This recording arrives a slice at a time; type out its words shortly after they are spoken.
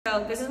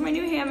So this is my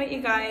new Hammitt,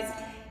 you guys.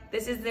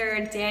 This is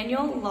their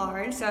Daniel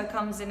large, so it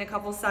comes in a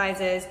couple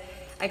sizes.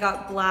 I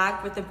got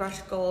black with the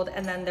brushed gold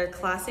and then their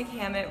classic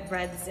Hammitt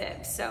red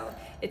zip. So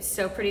it's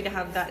so pretty to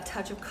have that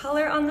touch of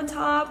color on the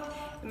top.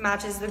 It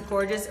matches the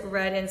gorgeous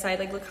red inside.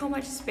 Like, look how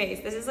much space.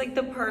 This is like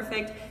the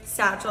perfect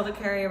satchel to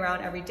carry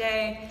around every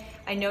day.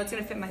 I know it's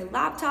gonna fit my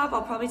laptop.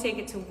 I'll probably take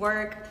it to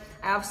work.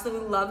 I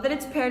absolutely love that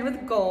it's paired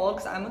with gold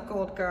because I'm a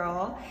gold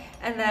girl.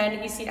 And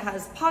then you see it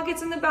has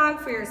pockets in the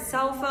back for your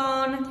cell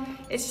phone.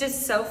 It's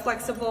just so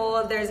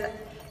flexible. There's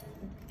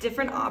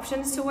different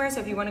options to wear.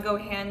 So if you want to go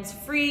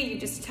hands-free, you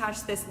just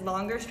attach this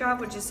longer strap,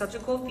 which is such a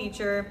cool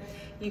feature.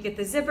 You get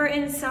the zipper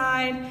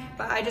inside,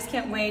 but I just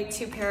can't wait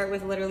to pair it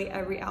with literally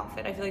every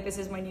outfit. I feel like this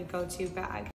is my new go-to bag.